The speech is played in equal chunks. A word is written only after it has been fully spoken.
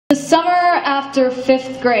summer after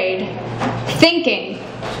 5th grade, thinking,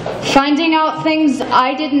 finding out things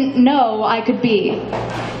I didn't know I could be.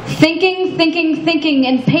 Thinking,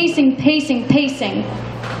 and pacing.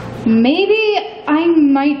 Maybe I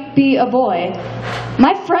might be a boy.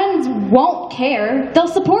 My friends won't care. They'll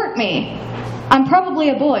support me. I'm probably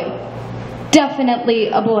a boy. Definitely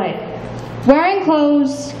a boy. Wearing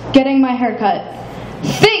clothes, getting my hair cut.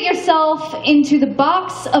 Fit yourself into the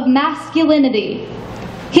box of masculinity.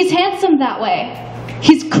 He's handsome that way.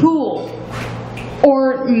 He's cool.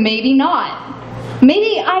 Or maybe not.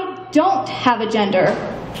 Maybe I don't have a gender.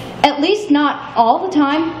 At least not all the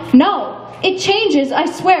time. No, it changes, I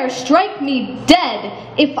swear. Strike me dead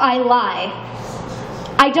if I lie.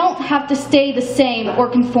 I don't have to stay the same or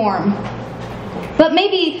conform. But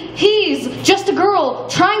maybe he's just a girl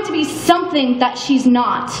trying to be something that she's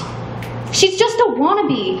not. She's just a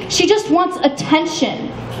wannabe. She just wants attention.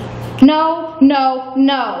 No.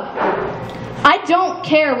 I don't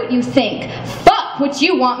care what you think. Fuck what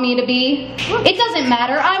you want me to be. It doesn't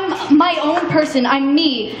matter. I'm my own person. I'm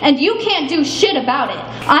me. And you can't do shit about it.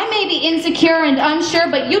 I may be insecure and unsure,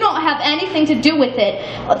 but you don't have anything to do with it.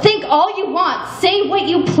 Think all you want. Say what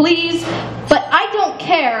you please. But I don't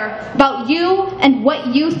care about you and what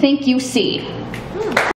you think you see.